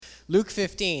Luke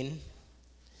 15.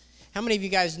 How many of you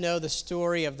guys know the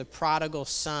story of the prodigal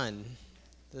son?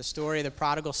 The story of the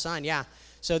prodigal son, yeah.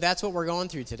 So that's what we're going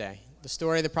through today, the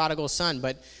story of the prodigal son.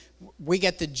 But we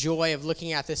get the joy of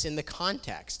looking at this in the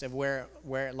context of where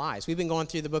it lies. We've been going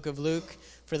through the book of Luke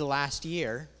for the last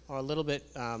year, or a little bit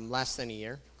less than a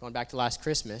year, going back to last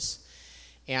Christmas.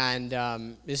 And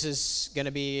this is going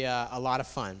to be a lot of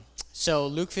fun. So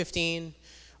Luke 15,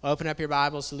 open up your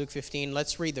Bibles to Luke 15.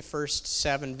 Let's read the first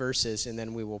 7 verses, and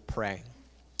then we will pray.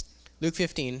 Luke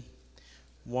 15,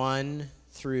 1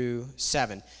 through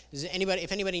 7.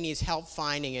 If anybody needs help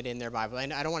finding it in their Bible,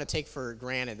 and I don't want to take for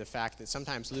granted the fact that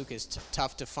sometimes Luke is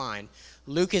tough to find.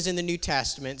 Luke is in the New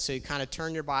Testament, so you kind of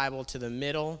turn your Bible to the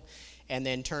middle and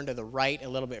then turn to the right a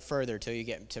little bit further till you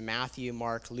get to Matthew,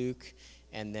 Mark, Luke,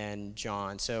 and then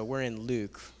John. So we're in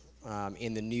Luke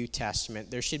in the New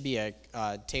Testament. There should be a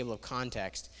table of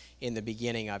context in the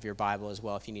beginning of your Bible as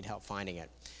well if you need help finding it.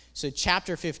 So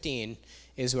chapter 15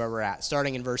 is where we're at,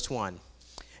 starting in verse 1.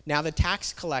 Now the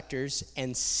tax collectors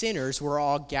and sinners were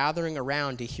all gathering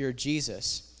around to hear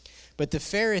Jesus. But the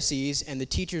Pharisees and the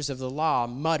teachers of the law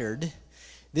muttered,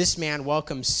 "This man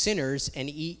welcomes sinners and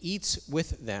eats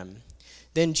with them."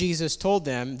 Then Jesus told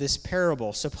them this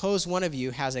parable. Suppose one of you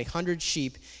has 100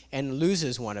 sheep and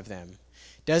loses one of them.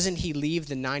 Doesn't he leave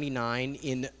the 99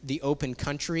 in the open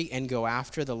country and go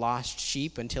after the lost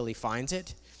sheep until he finds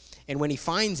it? And when he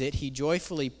finds it, he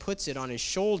joyfully puts it on his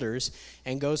shoulders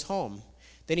and goes home.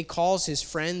 Then he calls his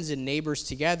friends and neighbors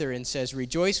together and says,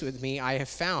 "Rejoice with me, I have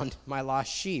found my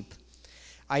lost sheep."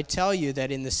 I tell you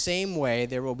that in the same way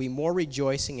there will be more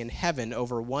rejoicing in heaven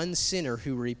over one sinner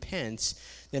who repents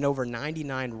than over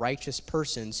 99 righteous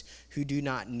persons who do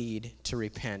not need to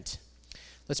repent.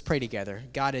 Let's pray together.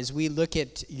 God, as we look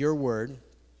at your word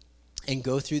and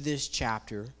go through this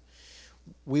chapter,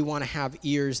 we want to have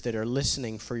ears that are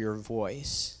listening for your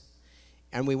voice.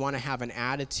 And we want to have an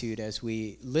attitude as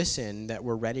we listen that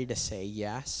we're ready to say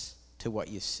yes to what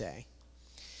you say.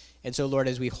 And so, Lord,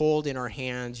 as we hold in our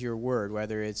hands your word,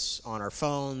 whether it's on our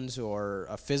phones or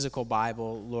a physical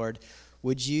Bible, Lord,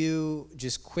 would you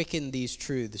just quicken these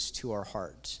truths to our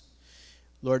hearts?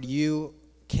 Lord, you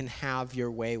can have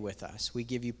your way with us. We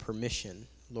give you permission,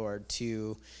 Lord,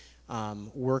 to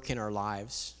work in our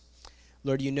lives.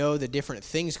 Lord, you know the different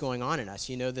things going on in us.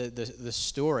 You know the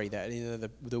story, that you know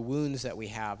the wounds that we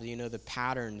have. You know the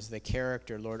patterns, the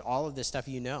character, Lord. All of this stuff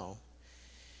you know.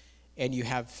 And you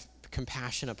have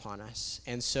compassion upon us.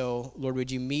 And so, Lord,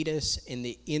 would you meet us in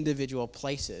the individual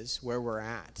places where we're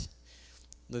at?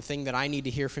 The thing that I need to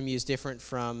hear from you is different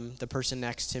from the person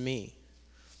next to me.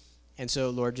 And so,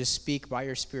 Lord, just speak by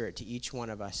your Spirit to each one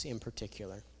of us in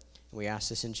particular. And we ask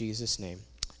this in Jesus' name.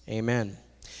 Amen.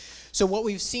 So what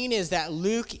we've seen is that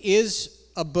Luke is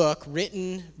a book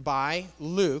written by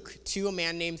Luke to a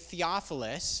man named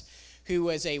Theophilus, who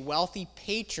was a wealthy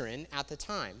patron at the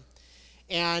time.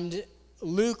 And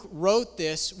Luke wrote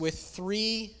this with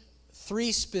three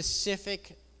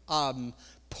specific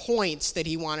points that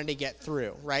he wanted to get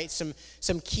through, right? Some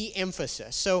key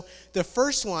emphasis. So the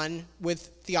first one with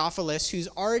Theophilus, who's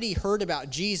already heard about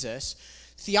Jesus,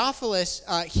 Theophilus,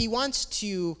 he wants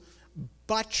to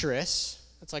buttress.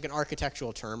 That's like an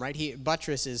architectural term, right?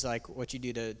 Buttress is like what you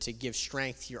do to give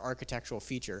strength to your architectural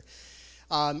feature.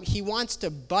 He wants to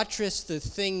buttress the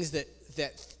things that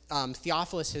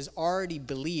Theophilus has already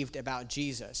believed about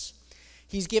Jesus.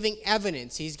 He's giving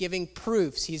evidence, he's giving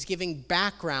proofs, he's giving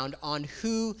background on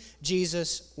who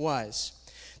Jesus was.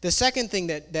 The second thing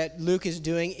that Luke is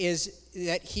doing is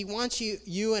that he wants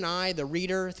you and I, the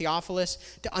reader, Theophilus,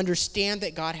 to understand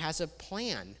that God has a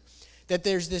plan, that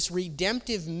there's this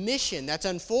redemptive mission that's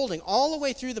unfolding all the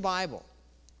way through the Bible.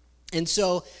 And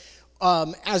so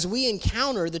as we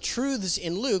encounter the truths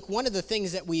in Luke, one of the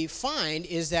things that we find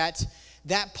is that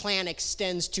plan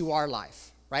extends to our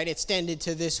life, right? It extended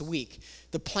to this week.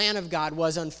 The plan of God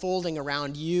was unfolding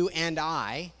around you and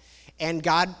I, and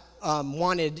God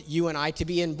wanted you and I to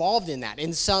be involved in that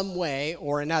in some way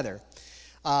or another.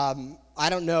 I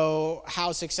don't know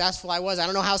how successful I was. I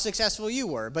don't know how successful you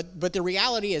were. But the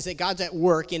reality is that God's at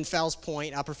work in Fells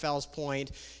Point, Upper Fells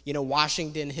Point,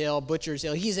 Washington Hill, Butchers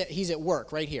Hill. He's at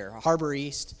work right here, Harbor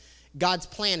East. God's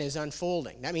plan is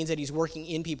unfolding. That means that he's working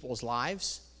in people's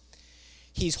lives.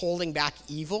 He's holding back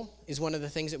evil is one of the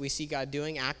things that we see God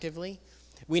doing actively.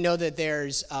 We know that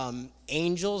there's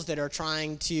angels that are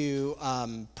trying to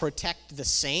protect the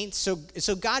saints.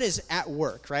 So God is at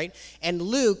work, right? And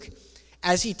Luke,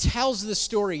 as he tells the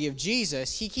story of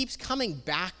Jesus, he keeps coming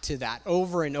back to that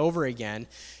over and over again,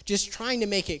 just trying to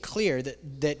make it clear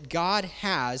that God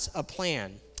has a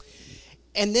plan.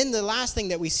 And then the last thing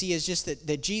that we see is just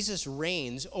that Jesus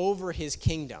reigns over his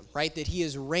kingdom, right? That he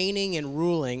is reigning and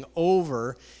ruling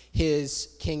over his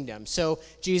kingdom. So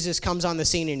Jesus comes on the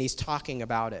scene and he's talking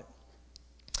about it.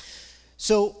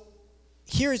 So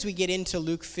here as we get into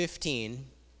Luke 15,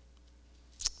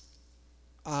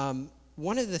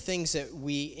 one of the things that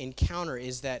we encounter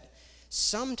is that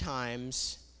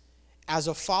sometimes as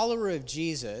a follower of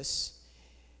Jesus,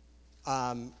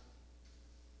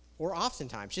 or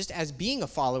oftentimes, just as being a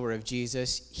follower of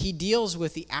Jesus, he deals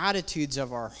with the attitudes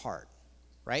of our heart,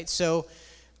 right? So,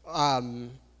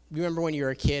 you remember when you were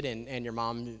a kid and your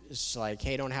mom was like,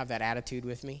 hey, don't have that attitude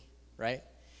with me, right?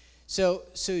 So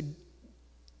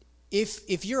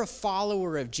if you're a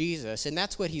follower of Jesus, and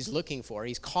that's what he's looking for,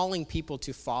 he's calling people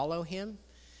to follow him.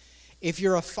 If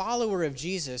you're a follower of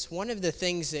Jesus, one of the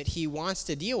things that he wants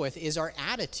to deal with is our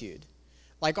attitude.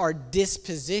 Like our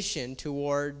disposition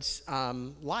towards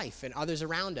life and others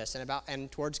around us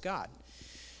and towards God.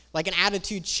 Like an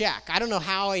attitude check. I don't know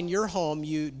how in your home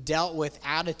you dealt with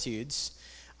attitudes.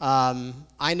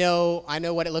 I know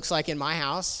what it looks like in my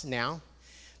house now.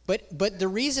 But the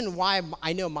reason why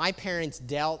I know my parents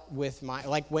dealt with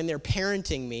when they're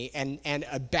parenting me and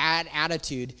a bad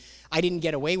attitude, I didn't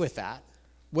get away with that,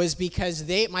 was because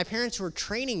my parents were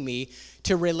training me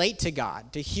to relate to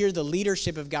God, to hear the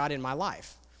leadership of God in my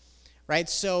life, right?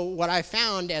 So what I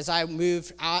found as I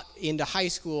moved out into high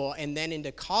school and then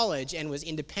into college and was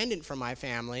independent from my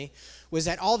family was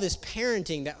that all this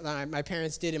parenting that my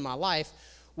parents did in my life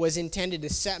was intended to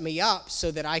set me up so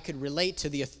that I could relate to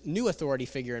the new authority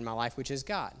figure in my life, which is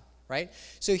God, right?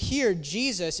 So here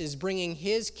Jesus is bringing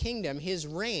his kingdom, his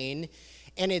reign,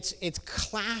 and it's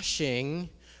clashing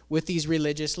with these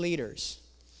religious leaders.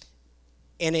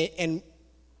 And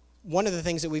one of the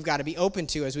things that we've got to be open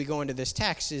to as we go into this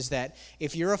text is that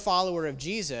if you're a follower of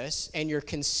Jesus and you're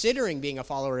considering being a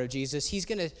follower of Jesus, he's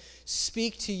going to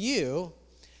speak to you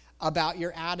about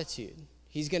your attitude.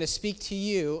 He's going to speak to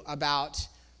you about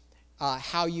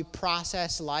how you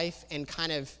process life and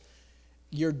kind of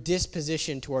your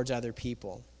disposition towards other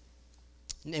people.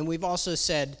 And we've also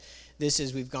said this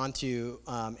as we've gone through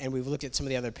and we've looked at some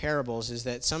of the other parables, is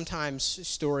that sometimes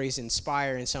stories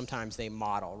inspire and sometimes they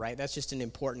model, right? That's just an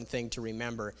important thing to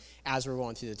remember as we're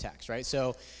going through the text, right?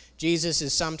 So Jesus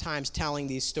is sometimes telling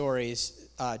these stories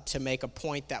to make a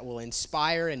point that will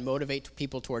inspire and motivate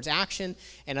people towards action,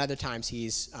 and other times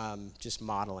he's just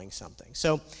modeling something.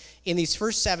 So in these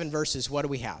first 7 verses, what do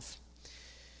we have?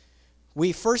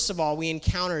 First of all, we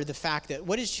encounter the fact that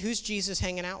who's Jesus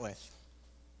hanging out with?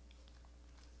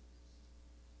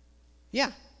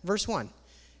 Yeah, verse 1.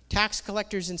 Tax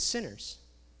collectors and sinners.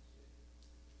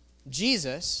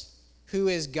 Jesus, who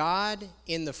is God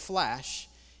in the flesh,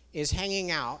 is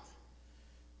hanging out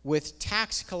with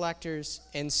tax collectors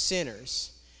and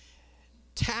sinners.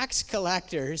 Tax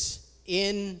collectors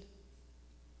in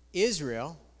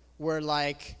Israel were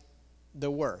like the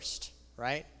worst,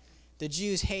 right? The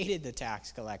Jews hated the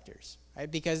tax collectors, right?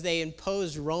 Because they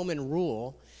imposed Roman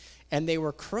rule and they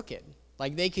were crooked.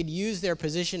 Like they could use their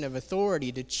position of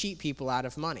authority to cheat people out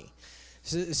of money.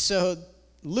 So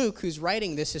Luke, who's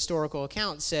writing this historical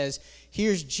account, says,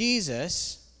 here's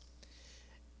Jesus,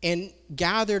 and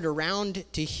gathered around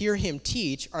to hear him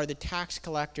teach are the tax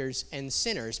collectors and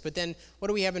sinners. But then what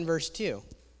do we have in verse 2?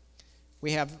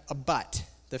 We have a but.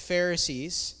 The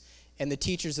Pharisees and the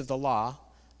teachers of the law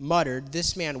muttered,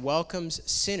 this man welcomes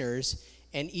sinners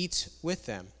and eats with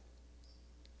them.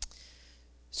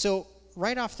 So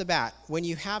right off the bat, when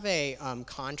you have a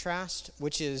contrast,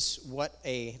 which is what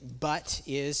a but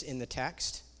is in the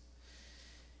text,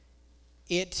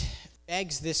 it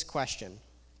begs this question.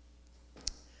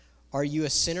 Are you a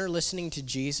sinner listening to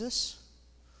Jesus,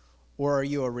 or are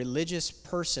you a religious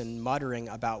person muttering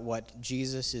about what do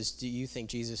you think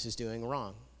Jesus is doing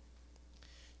wrong?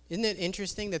 Isn't it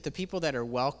interesting that the people that are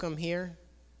welcome here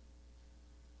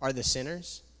are the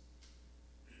sinners?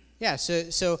 Yeah,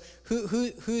 so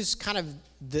who's kind of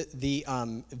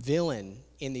the villain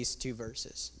in these 2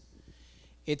 verses?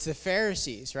 It's the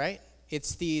Pharisees, right?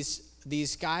 It's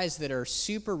these guys that are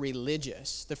super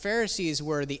religious. The Pharisees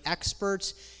were the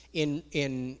experts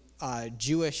in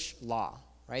Jewish law,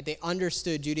 right? They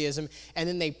understood Judaism, and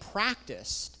then they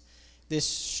practiced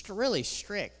this really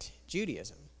strict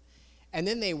Judaism. And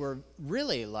then they were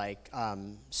really like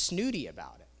snooty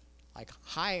about it, like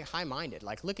high-minded,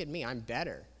 like, look at me, I'm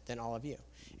better than all of you.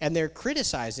 And they're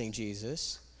criticizing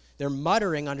Jesus. They're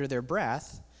muttering under their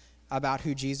breath about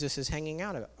who Jesus is hanging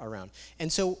out around.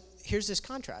 And so here's this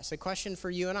contrast. A question for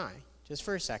you and I, just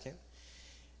for a second.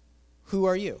 Who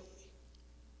are you?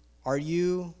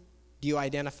 Do you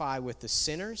identify with the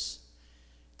sinners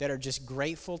that are just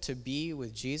grateful to be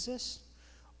with Jesus?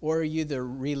 Or are you the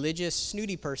religious,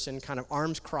 snooty person, kind of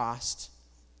arms crossed,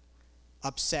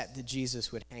 upset that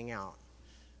Jesus would hang out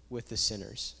with the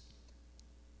sinners?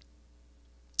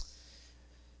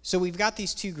 So we've got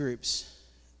these two groups,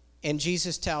 and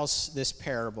Jesus tells this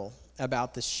parable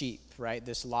about the sheep, right?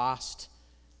 This lost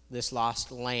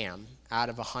lamb out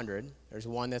of 100. There's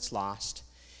one that's lost.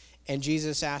 And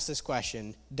Jesus asked this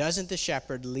question, doesn't the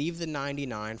shepherd leave the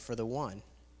 99 for the one?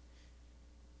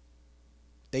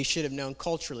 They should have known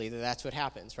culturally that that's what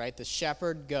happens, right? The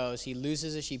shepherd goes, he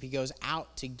loses a sheep, he goes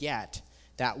out to get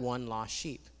that one lost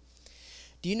sheep.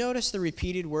 Do you notice the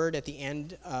repeated word at the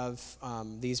end of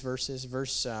these verses?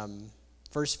 Verse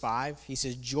 5, he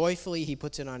says, joyfully he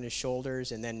puts it on his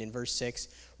shoulders. And then in verse 6,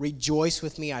 rejoice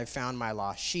with me, I've found my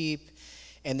lost sheep.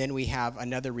 And then we have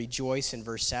another rejoice in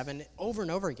verse 7, over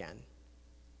and over again,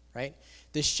 right?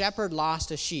 The shepherd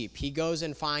lost a sheep. He goes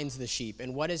and finds the sheep.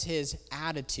 And what is his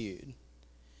attitude?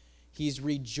 He's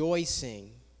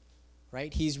rejoicing,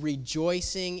 right? He's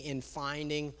rejoicing in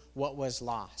finding what was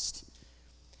lost.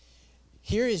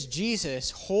 Here is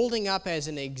Jesus holding up as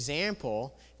an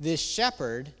example this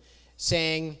shepherd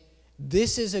saying,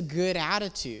 this is a good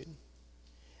attitude.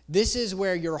 This is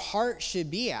where your heart should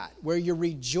be at, where you're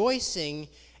rejoicing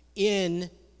in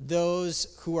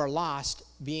those who are lost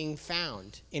being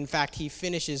found. In fact, he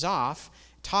finishes off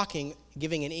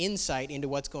giving an insight into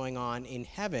what's going on in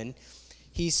heaven.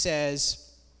 He says,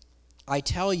 I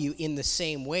tell you, in the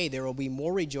same way, there will be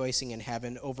more rejoicing in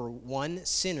heaven over one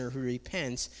sinner who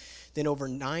repents than over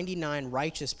 99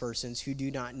 righteous persons who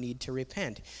do not need to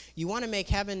repent. You want to make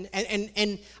heaven,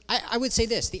 and I would say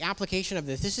this, the application of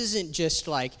this isn't just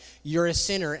like you're a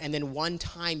sinner and then one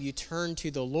time you turn to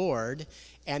the Lord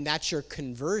and that's your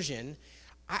conversion.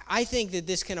 I think that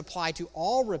this can apply to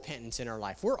all repentance in our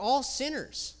life. We're all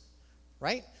sinners,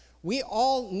 right? We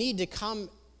all need to come,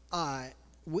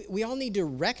 we all need to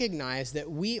recognize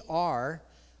that we are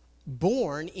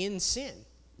born in sin.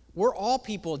 We're all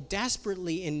people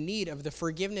desperately in need of the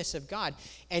forgiveness of God.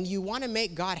 And you want to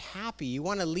make God happy. You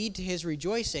want to lead to his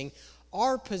rejoicing.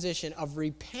 Our position of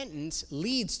repentance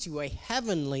leads to a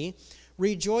heavenly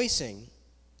rejoicing.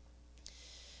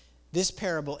 This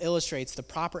parable illustrates the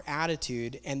proper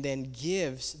attitude and then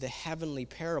gives the heavenly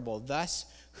parable. Thus,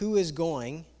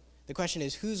 the question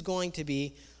is, who's going to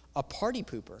be a party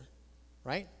pooper,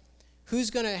 right? Who's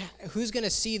going to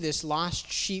see this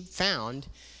lost sheep found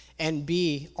and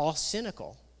be all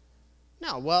cynical?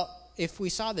 No, well, if we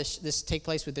saw this take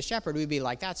place with the shepherd, we'd be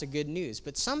like, that's a good news.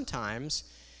 But sometimes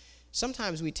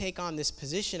we take on this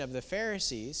position of the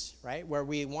Pharisees, right, where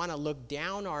we want to look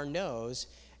down our nose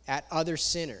at other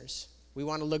sinners. We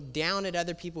want to look down at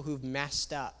other people who've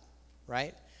messed up,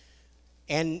 right?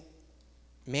 And,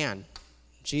 man,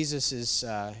 Jesus is,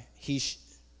 he's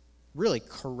really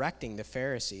correcting the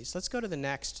Pharisees. Let's go to the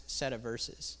next set of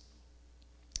verses.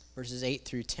 Verses 8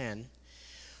 through 10.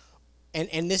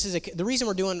 And this is the reason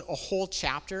we're doing a whole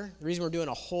chapter. The reason we're doing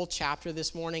a whole chapter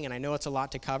this morning, and I know it's a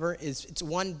lot to cover, is it's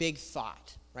one big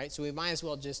thought, right? So we might as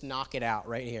well just knock it out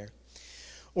right here.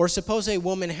 Or suppose a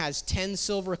woman has 10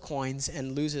 silver coins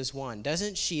and loses one.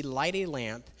 Doesn't she light a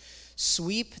lamp,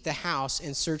 sweep the house,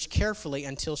 and search carefully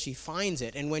until she finds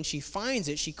it? And when she finds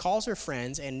it, she calls her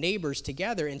friends and neighbors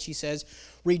together, and she says,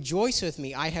 rejoice with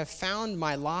me, I have found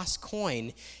my lost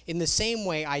coin. In the same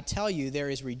way, I tell you, there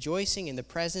is rejoicing in the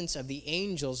presence of the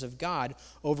angels of God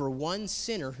over one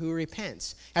sinner who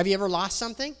repents. Have you ever lost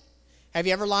something? Have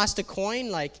you ever lost a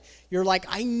coin? Like, you're like,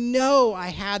 I know I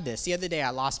had this. The other day,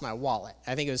 I lost my wallet.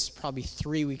 I think it was probably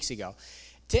 3 weeks ago.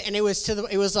 And it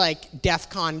was like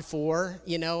DEFCON 4,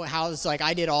 you know, how it's like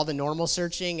I did all the normal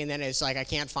searching, and then it's like I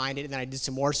can't find it, and then I did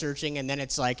some more searching, and then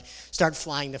it's like start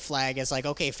flying the flag. It's like,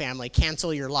 okay, family,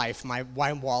 cancel your life. My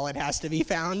wallet has to be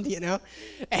found, you know.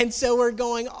 And so we're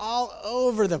going all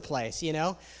over the place, you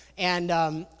know. And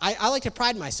I like to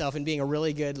pride myself in being a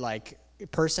really good, like,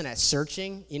 person at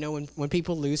searching. You know, when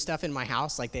people lose stuff in my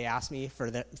house, like they ask me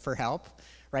for help,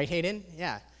 right, Hayden?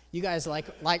 Yeah. You guys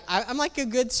I'm like a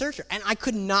good searcher, and I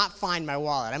could not find my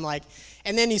wallet. I'm like,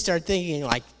 and then you start thinking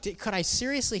like, could I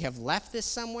seriously have left this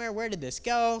somewhere? Where did this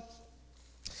go?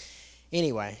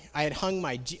 Anyway, I had hung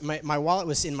my wallet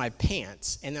was in my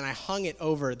pants, and then I hung it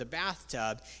over the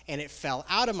bathtub, and it fell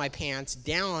out of my pants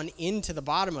down into the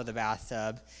bottom of the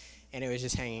bathtub, and it was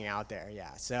just hanging out there.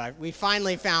 Yeah, so we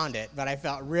finally found it, but I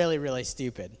felt really, really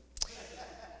stupid.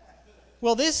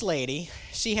 Well, this lady,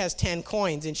 she has 10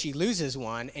 coins, and she loses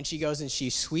one, and she goes and she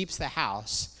sweeps the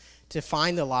house to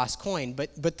find the lost coin.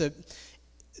 But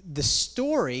the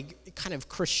story kind of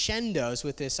crescendos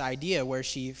with this idea where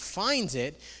she finds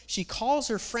it. She calls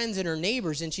her friends and her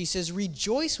neighbors and she says,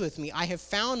 "Rejoice with me, I have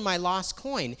found my lost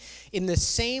coin. In the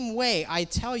same way, I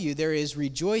tell you, there is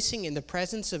rejoicing in the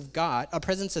presence of God,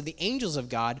 presence of the angels of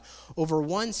God over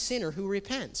one sinner who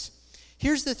repents."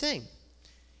 Here's the thing.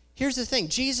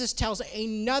 Jesus tells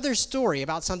another story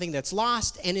about something that's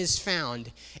lost and is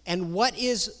found. And what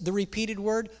is the repeated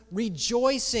word?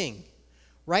 Rejoicing.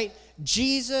 Right?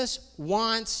 Jesus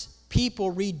wants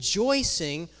people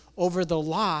rejoicing over the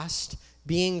lost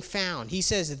being found. He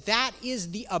says that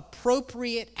is the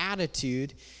appropriate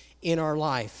attitude in our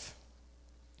life.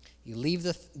 You leave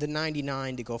the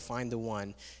 99 to go find the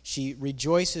one. She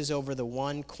rejoices over the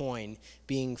one coin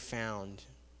being found.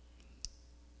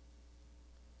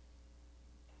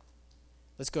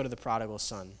 Let's go to the prodigal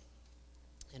son.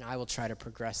 And I will try to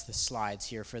progress the slides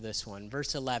here for this one.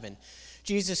 Verse 11,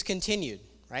 Jesus continued.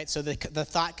 Right? So the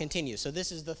thought continues. So this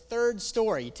is the third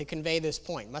story to convey this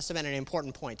point. Must have been an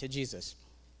important point to Jesus.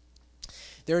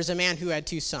 There was a man who had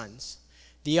 2 sons.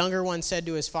 The younger one said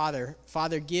to his father,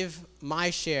 "Father, give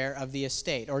my share of the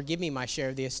estate," or "give me my share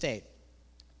of the estate."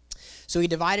 So he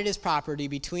divided his property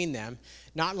between them.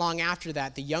 Not long after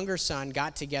that, the younger son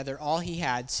got together all he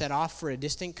had, set off for a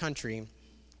distant country,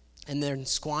 and then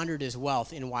squandered his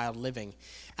wealth in wild living.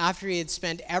 After he had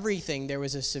spent everything, there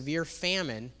was a severe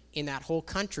famine in that whole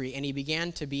country, and he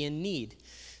began to be in need.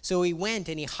 So he went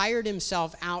and he hired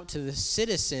himself out to a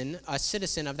citizen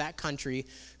of that country,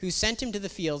 who sent him to the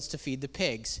fields to feed the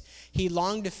pigs. He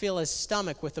longed to fill his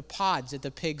stomach with the pods that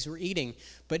the pigs were eating,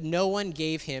 but no one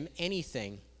gave him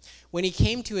anything. When he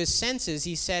came to his senses,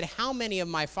 he said, "How many of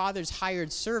my father's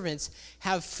hired servants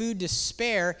have food to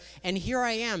spare, and here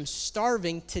I am,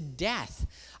 starving to death?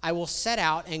 I will set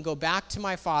out and go back to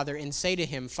my father and say to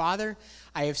him, 'Father,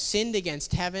 I have sinned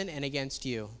against heaven and against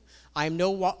you. I am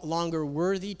no longer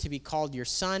worthy to be called your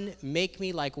son. Make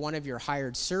me like one of your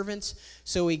hired servants.'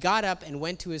 So he got up and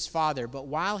went to his father. But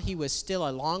while he was still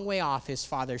a long way off, his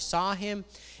father saw him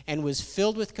and was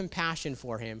filled with compassion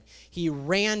for him. He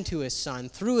ran to his son,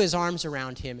 threw his arms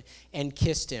around him, and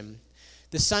kissed him.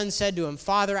 The son said to him,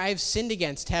 'Father, I have sinned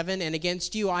against heaven and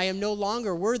against you. I am no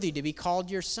longer worthy to be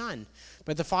called your son.'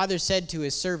 But the father said to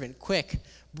his servant, 'Quick,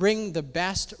 bring the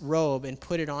best robe and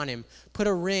put it on him. Put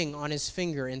a ring on his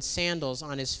finger and sandals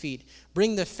on his feet.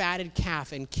 Bring the fatted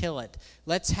calf and kill it.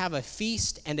 Let's have a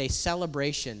feast and a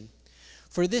celebration.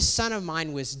 For this son of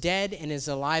mine was dead and is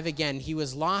alive again. He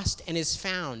was lost and is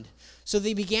found.' So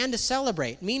they began to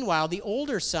celebrate. Meanwhile, the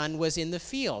older son was in the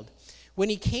field. When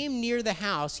he came near the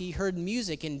house, he heard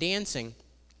music and dancing.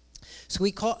 So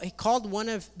he called one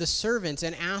of the servants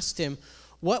and asked him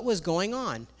what was going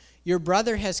on. 'Your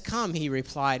brother has come,' he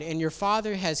replied, 'and your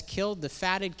father has killed the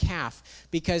fatted calf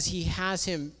because he has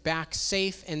him back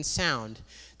safe and sound.'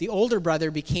 The older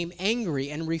brother became angry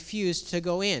and refused to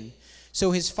go in.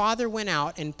 So his father went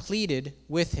out and pleaded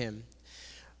with him.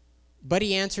 But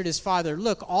he answered his father,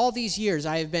 'Look, all these years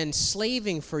I have been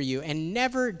slaving for you and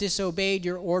never disobeyed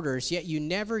your orders, yet you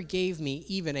never gave me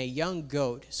even a young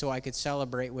goat so I could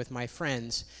celebrate with my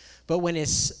friends. But when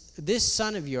this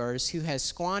son of yours, who has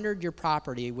squandered your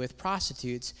property with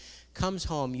prostitutes, comes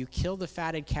home, you kill the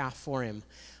fatted calf for him.'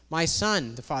 'My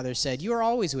son,' the father said, 'you are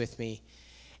always with me,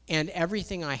 and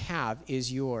everything I have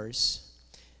is yours.'"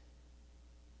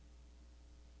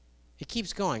 It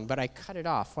keeps going, but I cut it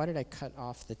off. Why did I cut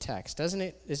off the text?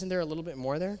 Isn't there a little bit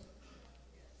more there?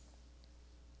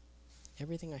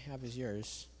 Everything I have is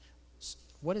yours.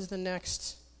 What is the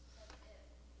next?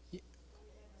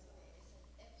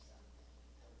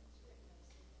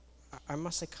 I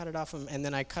must have cut it off, and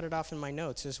then I cut it off in my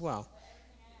notes as well.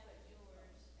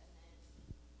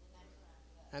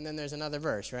 And then there's another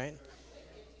verse, right?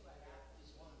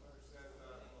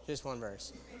 Just one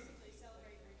verse.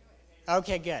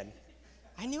 Okay, good.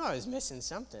 I knew I was missing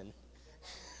something.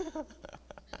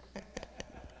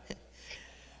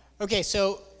 Okay,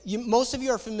 so most of you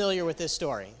are familiar with this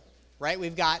story, right?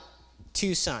 We've got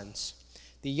 2 sons.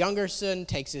 The younger son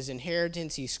takes his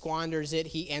inheritance, he squanders it,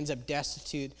 he ends up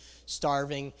destitute,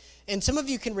 starving. And some of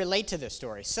you can relate to this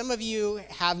story. Some of you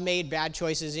have made bad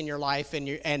choices in your life, and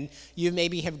you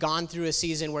maybe have gone through a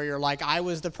season where you're like, I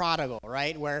was the prodigal,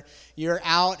 right? Where you're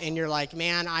out and you're like,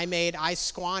 man, I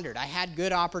squandered. I had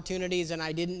good opportunities and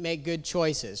I didn't make good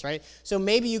choices, right? So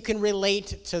maybe you can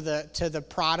relate to the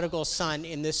prodigal son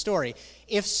in this story.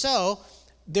 If so,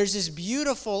 there's this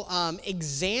beautiful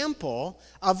example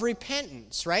of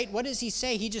repentance, right? What does he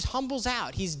say? He just humbles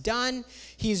out. He's done.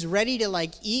 He's ready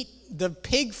to eat the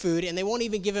pig food, and they won't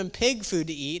even give him pig food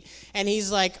to eat. And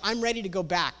he's like, I'm ready to go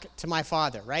back to my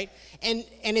father, right? And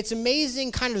it's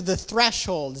amazing kind of the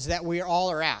thresholds that we all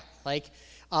are at. Like,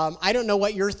 I don't know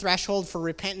what your threshold for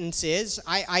repentance is.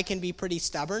 I can be pretty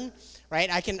stubborn, right?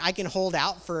 I can hold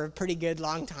out for a pretty good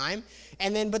long time.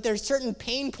 But there's certain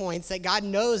pain points that God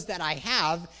knows that I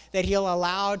have that he'll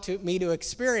allow me to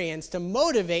experience to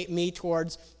motivate me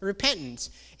towards repentance.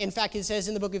 In fact, it says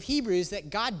in the book of Hebrews that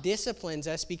God disciplines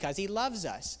us because he loves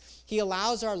us. He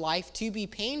allows our life to be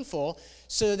painful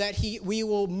so that we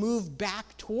will move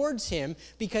back towards him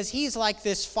because he's like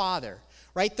this father.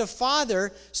 Right? The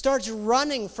father starts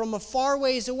running from a far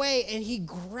ways away and he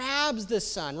grabs the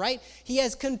son, right? He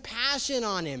has compassion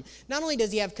on him. Not only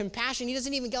does he have compassion, he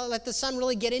doesn't even let the son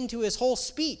really get into his whole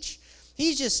speech.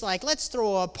 He's just like, let's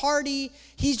throw a party.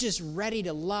 He's just ready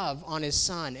to love on his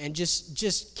son and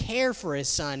just care for his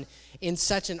son in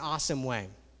such an awesome way.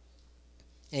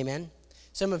 Amen?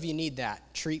 Some of you need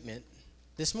that treatment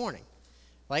this morning.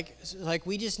 Like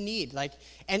we just need,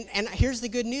 and here's the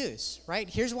good news, right?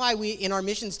 Here's why we, in our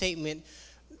mission statement,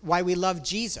 why we love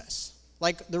Jesus.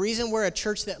 Like, the reason we're a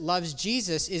church that loves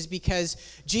Jesus is because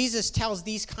Jesus tells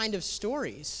these kind of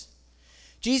stories.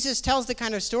 Jesus tells the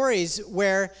kind of stories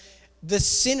where the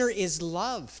sinner is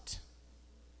loved,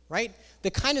 right?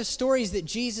 The kind of stories that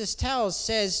Jesus tells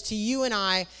says to you and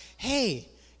I, hey,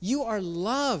 you are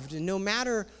loved no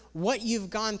matter what you've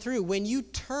gone through. When you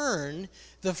turn,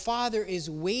 the Father is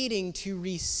waiting to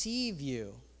receive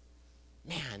you.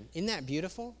 Man, isn't that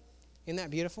beautiful? Isn't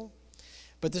that beautiful?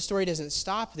 But the story doesn't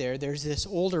stop there. There's this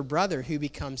older brother who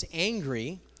becomes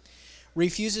angry,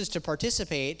 refuses to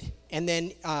participate, and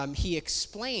then he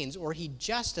explains or he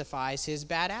justifies his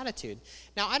bad attitude.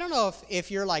 Now, I don't know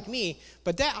if you're like me,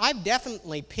 but I've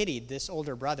definitely pitied this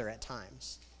older brother at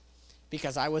times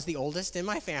because I was the oldest in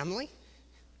my family,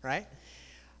 right?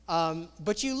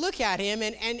 But you look at him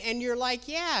and you're like,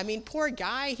 yeah, I mean, poor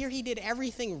guy, here he did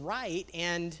everything right,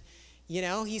 and,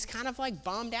 he's kind of like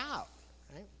bummed out,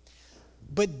 right?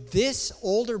 But this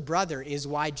older brother is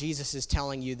why Jesus is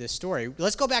telling you this story.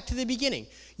 Let's go back to the beginning.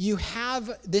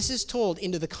 This is told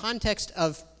into the context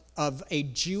of a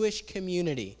Jewish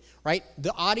community, right?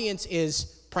 The audience is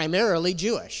primarily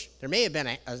Jewish. There may have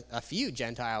been a few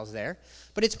Gentiles there,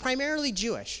 but it's primarily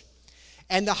Jewish.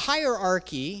 And the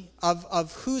hierarchy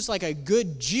of who's like a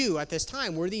good Jew at this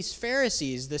time were these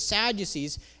Pharisees, the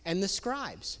Sadducees, and the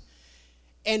scribes.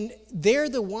 And they're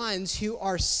the ones who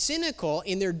are cynical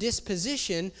in their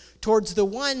disposition towards the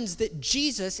ones that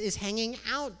Jesus is hanging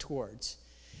out towards.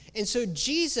 And so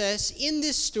Jesus, in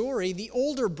this story, the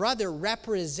older brother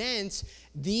represents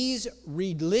these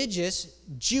religious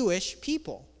Jewish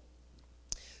people.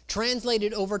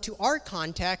 Translated over to our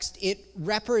context, it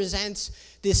represents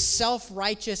this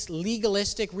self-righteous,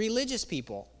 legalistic, religious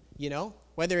people,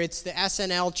 whether it's the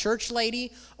SNL church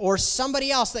lady or somebody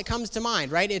else that comes to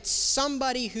mind, right? It's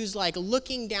somebody who's like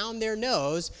looking down their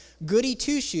nose, goody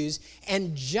two-shoes,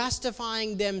 and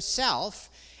justifying themselves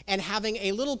and having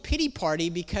a little pity party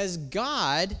because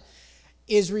God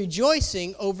is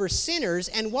rejoicing over sinners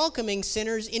and welcoming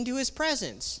sinners into his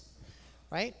presence,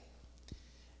 right?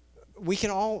 We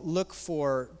can all look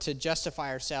to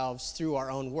justify ourselves through our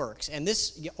own works. And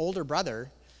this older brother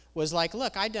was like,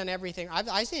 look, I've done everything.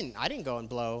 I didn't go and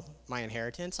blow my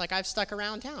inheritance. Like, I've stuck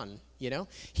around town,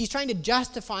 He's trying to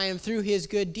justify him through his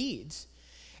good deeds.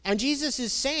 And Jesus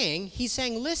is saying,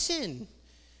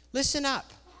 listen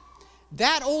up.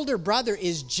 That older brother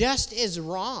is just as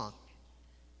wrong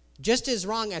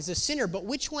as a sinner, but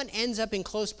which one ends up in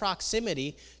close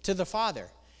proximity to the Father?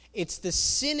 It's the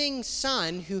sinning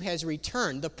son who has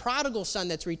returned, the prodigal son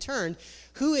that's returned.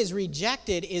 Who is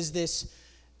rejected is this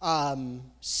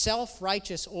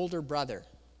self-righteous older brother.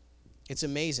 It's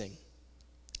amazing.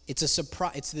 It's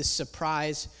this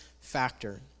surprise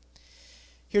factor.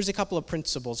 Here's a couple of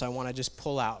principles I want to just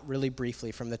pull out really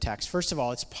briefly from the text. First of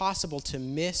all, it's possible to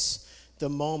miss the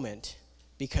moment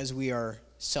because we are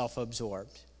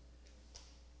self-absorbed.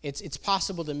 It's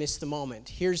possible to miss the moment.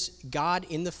 Here's God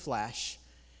in the flesh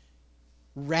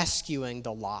rescuing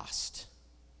the lost.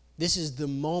 This is the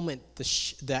moment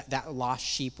that lost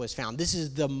sheep was found. This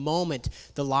is the moment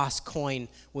the lost coin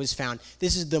was found.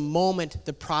 This is the moment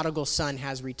the prodigal son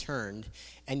has returned.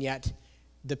 And yet,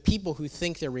 the people who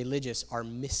think they're religious are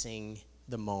missing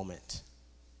the moment.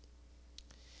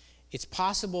 It's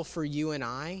possible for you and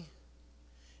I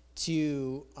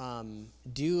to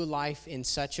do life in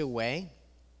such a way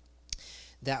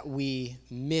that we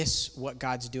miss what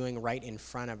God's doing right in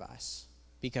front of us.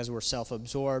 Because we're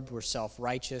self-absorbed, we're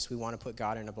self-righteous, we want to put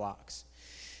God in a box.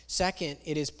 Second,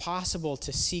 it is possible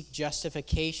to seek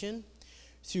justification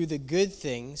through the good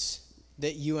things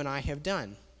that you and I have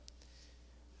done.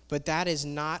 But that is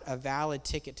not a valid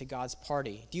ticket to God's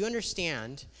party. Do you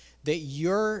understand that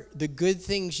the good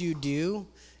things you do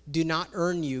not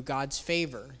earn you God's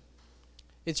favor?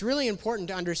 It's really important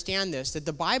to understand this, that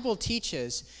the Bible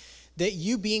teaches that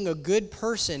you being a good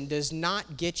person does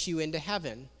not get you into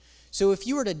heaven. So if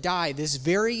you were to die this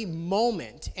very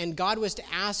moment and God was to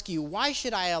ask you, why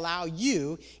should I allow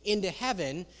you into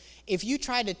heaven? If you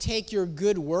try to take your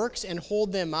good works and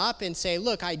hold them up and say,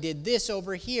 look, I did this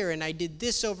over here and I did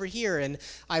this over here and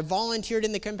I volunteered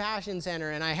in the compassion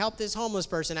center and I helped this homeless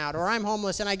person out, or I'm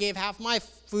homeless and I gave half my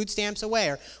food stamps away,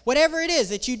 or whatever it is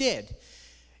that you did,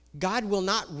 God will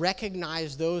not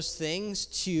recognize those things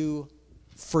to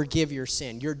forgive your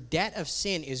sin. Your debt of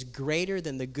sin is greater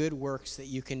than the good works that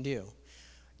you can do.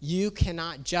 You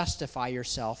cannot justify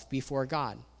yourself before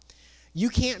God. You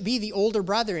can't be the older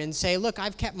brother and say, look,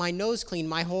 I've kept my nose clean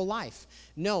my whole life.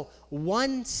 No,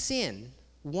 one sin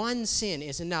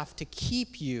is enough to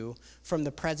keep you from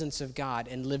the presence of God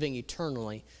and living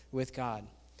eternally with God.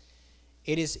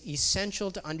 It is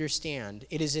essential to understand.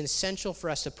 It is essential for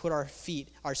us to put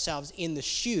ourselves in the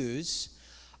shoes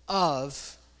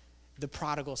of the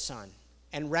prodigal son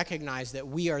and recognize that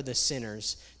we are the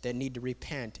sinners that need to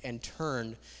repent and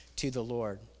turn to the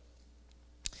Lord.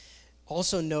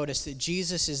 Also notice that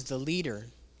Jesus is the leader.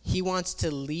 He wants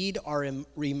to lead our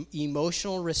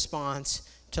emotional response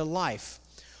to life.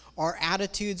 Our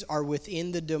attitudes are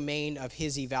within the domain of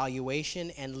his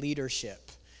evaluation and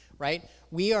leadership, right?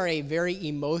 We are a very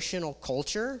emotional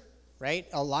culture, right?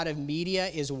 A lot of media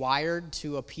is wired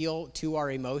to appeal to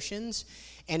our emotions.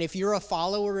 And if you're a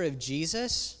follower of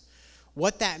Jesus,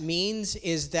 what that means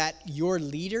is that your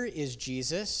leader is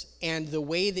Jesus, and the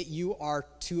way that you are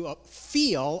to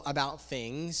feel about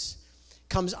things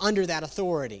comes under that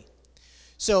authority.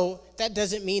 So that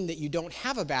doesn't mean that you don't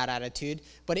have a bad attitude,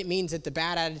 but it means that the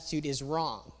bad attitude is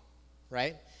wrong,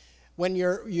 right? When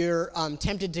you're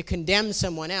tempted to condemn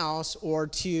someone else or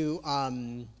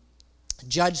to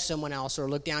judge someone else or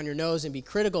look down your nose and be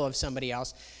critical of somebody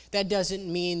else, that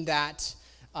doesn't mean that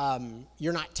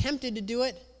you're not tempted to do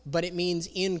it, but it means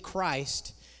in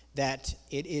Christ that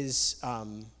it is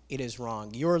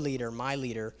wrong. Your leader, my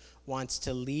leader, wants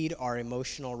to lead our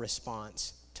emotional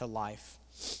response to life.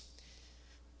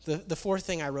 The fourth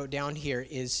thing I wrote down here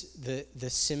is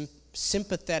the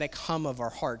sympathetic hum of our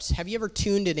hearts. Have you ever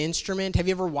tuned an instrument? Have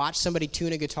you ever watched somebody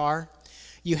tune a guitar?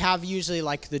 You have usually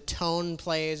like the tone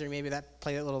plays, or maybe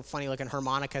play that little funny looking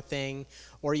harmonica thing,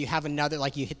 or you have another,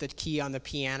 like you hit the key on the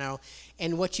piano.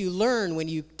 And what you learn when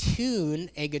you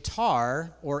tune a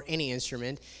guitar or any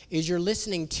instrument is you're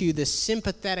listening to the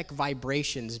sympathetic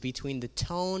vibrations between the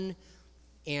tone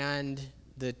and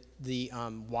the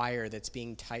wire that's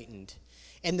being tightened.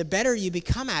 And the better you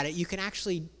become at it, you can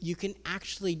actually you can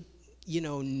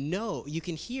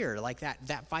hear like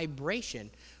that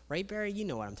vibration. Right, Barry? You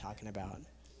know what I'm talking about.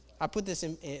 I put this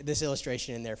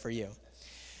illustration in there for you.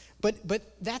 But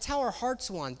that's how our hearts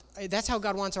want. That's how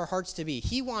God wants our hearts to be.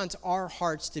 He wants our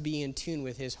hearts to be in tune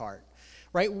with his heart,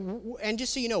 right? And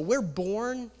just so you know, we're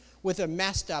born with a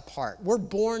messed up heart. We're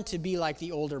born to be like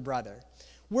the older brother.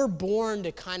 We're born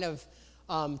to kind of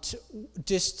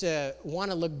to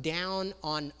want to look down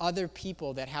on other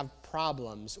people that have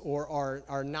problems or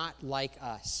are not like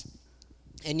us.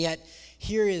 And yet,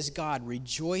 here is God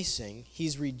rejoicing.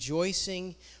 He's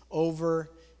rejoicing over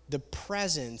the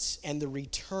presence and the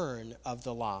return of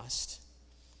the lost.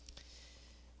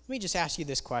 Let me just ask you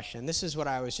this question. This is what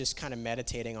I was just kind of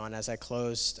meditating on as I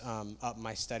closed up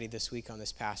my study this week on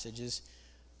this passage. Is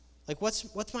like,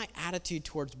 what's my attitude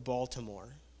towards Baltimore?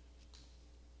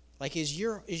 Like, is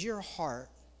your heart,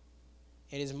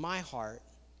 and is my heart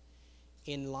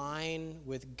in line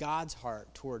with God's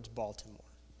heart towards Baltimore?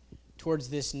 Towards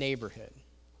this neighborhood,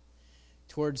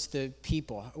 towards the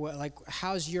people? Like,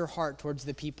 how's your heart towards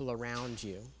the people around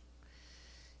you?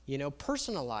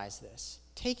 Personalize this.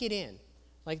 Take it in.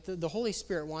 Like, the Holy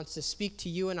Spirit wants to speak to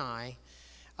you and I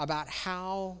about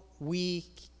how we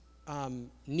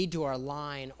need to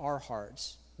align our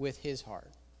hearts with his heart.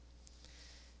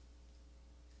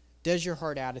 Does your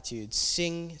heart attitude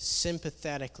sing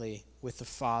sympathetically with the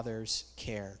Father's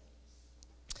care?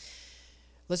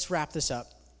 Let's wrap this up.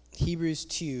 Hebrews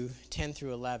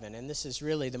 2:10-11, and this is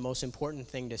really the most important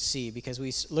thing to see because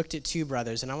we looked at two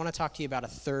brothers, and I want to talk to you about a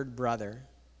third brother.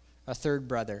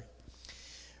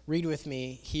 Read with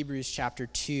me Hebrews chapter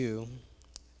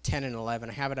 2:10 and 11.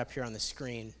 I have it up here on the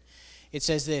screen. It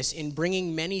says this: "In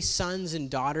bringing many sons and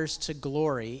daughters to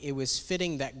glory, it was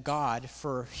fitting that God,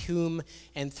 for whom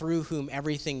and through whom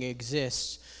everything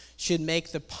exists, should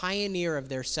make the pioneer of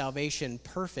their salvation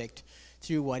perfect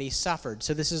through what he suffered.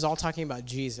 So this is all talking about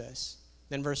Jesus.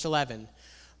 Then verse 11,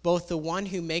 both the one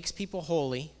who makes people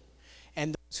holy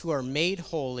and those who are made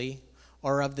holy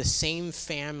are of the same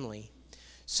family.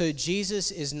 So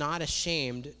Jesus is not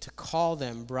ashamed to call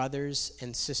them brothers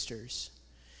and sisters.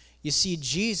 You see,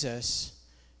 Jesus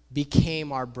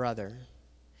became our brother.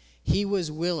 He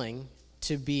was willing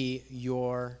to be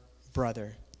your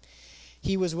brother.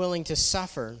 He was willing to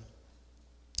suffer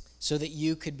so that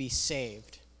you could be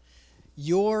saved.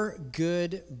 Your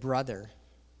good brother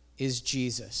is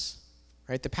Jesus.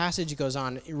 Right? The passage goes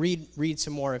on. Read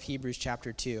some more of Hebrews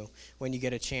chapter 2 when you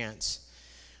get a chance.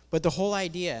 But the whole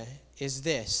idea is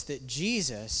this, that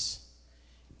Jesus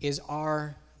is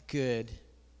our good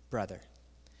brother.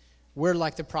 We're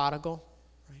like the prodigal,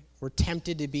 right? We're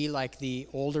tempted to be like the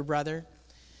older brother,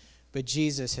 but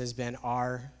Jesus has been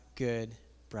our good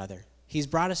brother. He's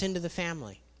brought us into the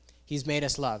family. He's made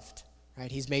us loved,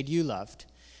 right? He's made you loved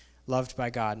by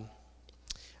God.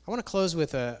 I want to close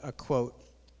with a quote.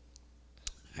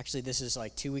 Actually, this is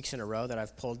like 2 weeks in a row that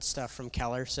I've pulled stuff from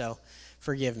Keller, so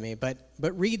forgive me. But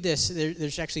read this.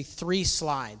 There's actually 3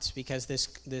 slides because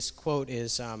this quote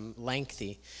is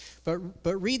lengthy.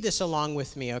 But read this along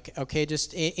with me, okay?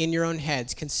 Just in your own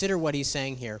heads, consider what he's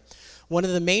saying here. One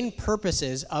of the main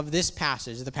purposes of this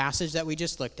passage, the passage that we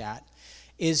just looked at,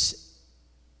 is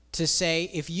to say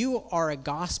if you are a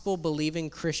gospel-believing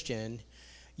Christian,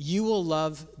 you will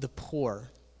love the poor.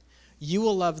 You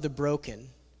will love the broken.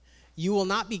 You will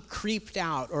not be creeped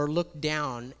out or looked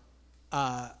down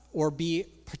or be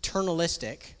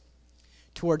paternalistic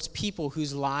towards people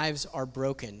whose lives are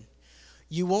broken.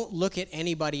 You won't look at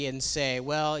anybody and say,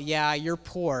 well, yeah, you're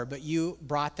poor, but you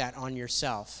brought that on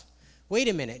yourself. Wait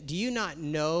a minute, do you not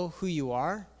know who you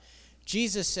are?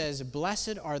 Jesus says,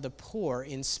 blessed are the poor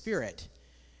in spirit.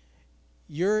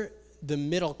 You're the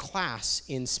middle class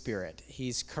in spirit.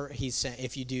 He's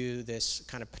if you do this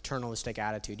kind of paternalistic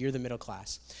attitude, you're the middle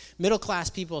class. Middle class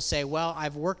people say, well,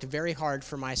 I've worked very hard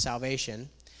for my salvation.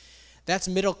 That's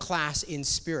middle class in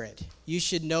spirit. You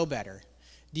should know better.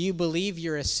 Do you believe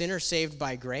you're a sinner saved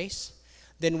by grace?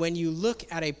 Then when you look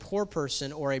at a poor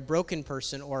person or a broken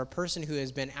person or a person who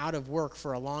has been out of work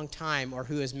for a long time or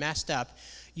who is messed up,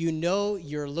 you know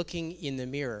you're looking in the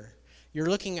mirror. You're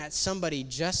looking at somebody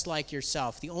just like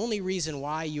yourself. The only reason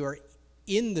why you are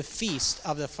in the feast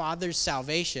of the Father's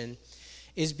salvation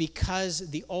is because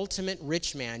the ultimate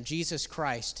rich man, Jesus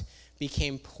Christ,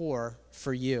 became poor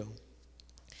for you.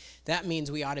 That means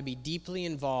we ought to be deeply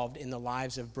involved in the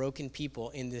lives of broken people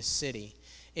in this city.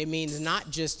 It means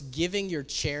not just giving your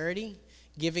charity,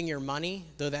 giving your money,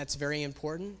 though that's very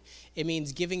important. It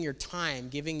means giving your time,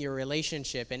 giving your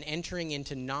relationship, and entering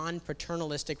into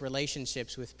non-paternalistic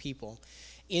relationships with people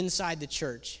inside the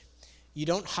church. You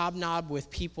don't hobnob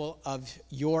with people of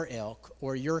your ilk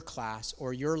or your class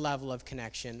or your level of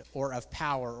connection or of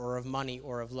power or of money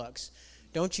or of looks.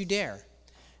 Don't you dare.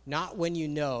 Not when you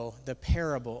know the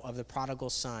parable of the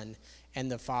prodigal son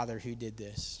and the father who did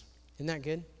this. Isn't that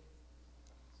good?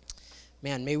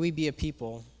 Man, may we be a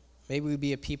people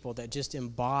that just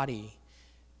embody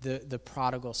the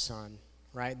prodigal son,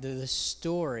 right? The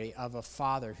story of a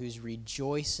father who's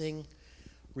rejoicing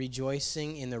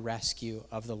in the rescue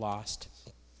of the lost.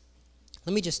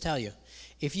 Let me just tell you,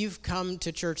 if you've come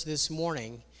to church this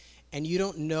morning and you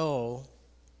don't know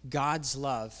God's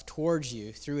love towards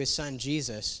you through his son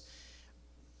Jesus,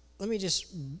 let me just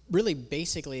really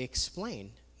basically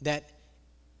explain that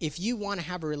if you want to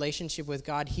have a relationship with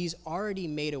God, he's already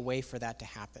made a way for that to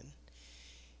happen.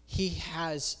 He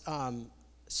has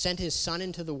sent his son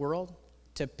into the world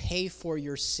to pay for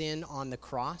your sin on the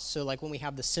cross. So like when we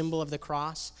have the symbol of the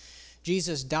cross,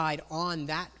 Jesus died on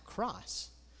that cross.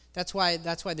 That's why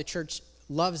the church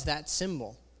loves that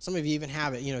symbol. Some of you even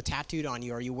have it, tattooed on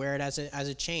you, or you wear it as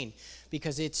a chain,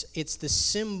 because it's the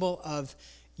symbol of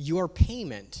your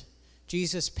payment.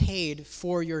 Jesus paid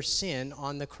for your sin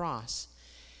on the cross.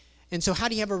 And so how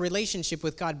do you have a relationship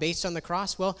with God based on the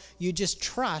cross? Well, you just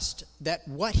trust that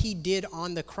what he did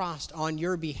on the cross on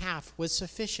your behalf was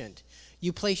sufficient.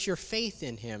 You place your faith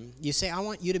in him. You say, I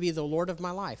want you to be the Lord of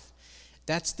my life.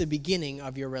 That's the beginning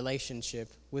of your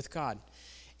relationship with God.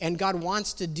 And God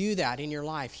wants to do that in your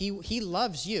life. He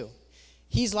loves you.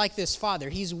 He's like this father.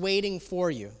 He's waiting for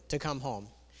you to come home.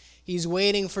 He's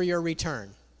waiting for your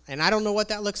return. And I don't know what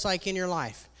that looks like in your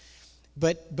life.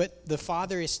 But the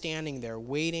Father is standing there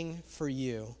waiting for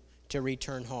you to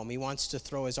return home. He wants to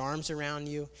throw his arms around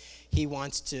you. He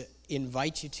wants to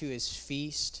invite you to his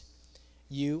feast.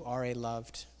 You are a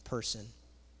loved person.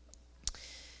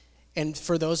 And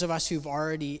for those of us who've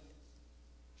already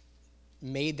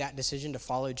made that decision to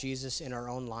follow Jesus in our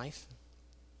own life,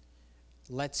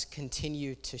 let's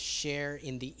continue to share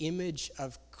in the image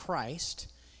of Christ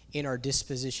in our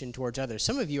disposition towards others.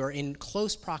 Some of you are in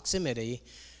close proximity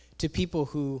to people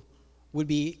who would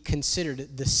be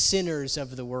considered the sinners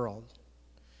of the world.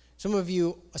 Some of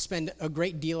you spend a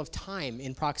great deal of time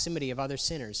in proximity of other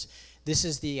sinners. This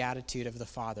is the attitude of the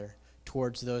Father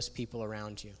towards those people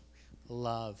around you.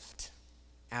 Loved,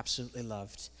 absolutely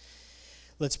loved.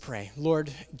 Let's pray.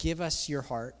 Lord, give us your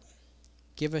heart.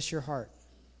 Give us your heart.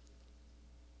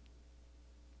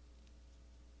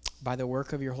 By the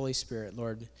work of your Holy Spirit,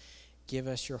 Lord, give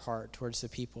us your heart towards the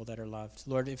people that are loved.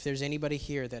 Lord, if there's anybody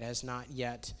here that has not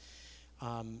yet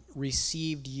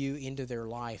received you into their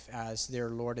life as their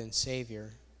Lord and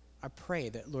Savior, I pray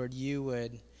that, Lord, you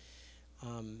would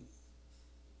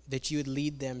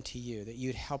lead them to you, that you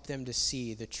would help them to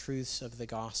see the truths of the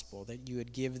gospel, that you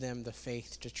would give them the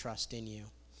faith to trust in you,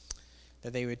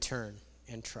 that they would turn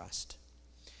and trust.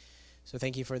 So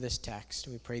thank you for this text.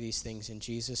 We pray these things in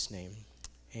Jesus' name.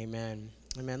 Amen.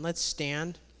 Amen. Let's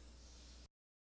stand.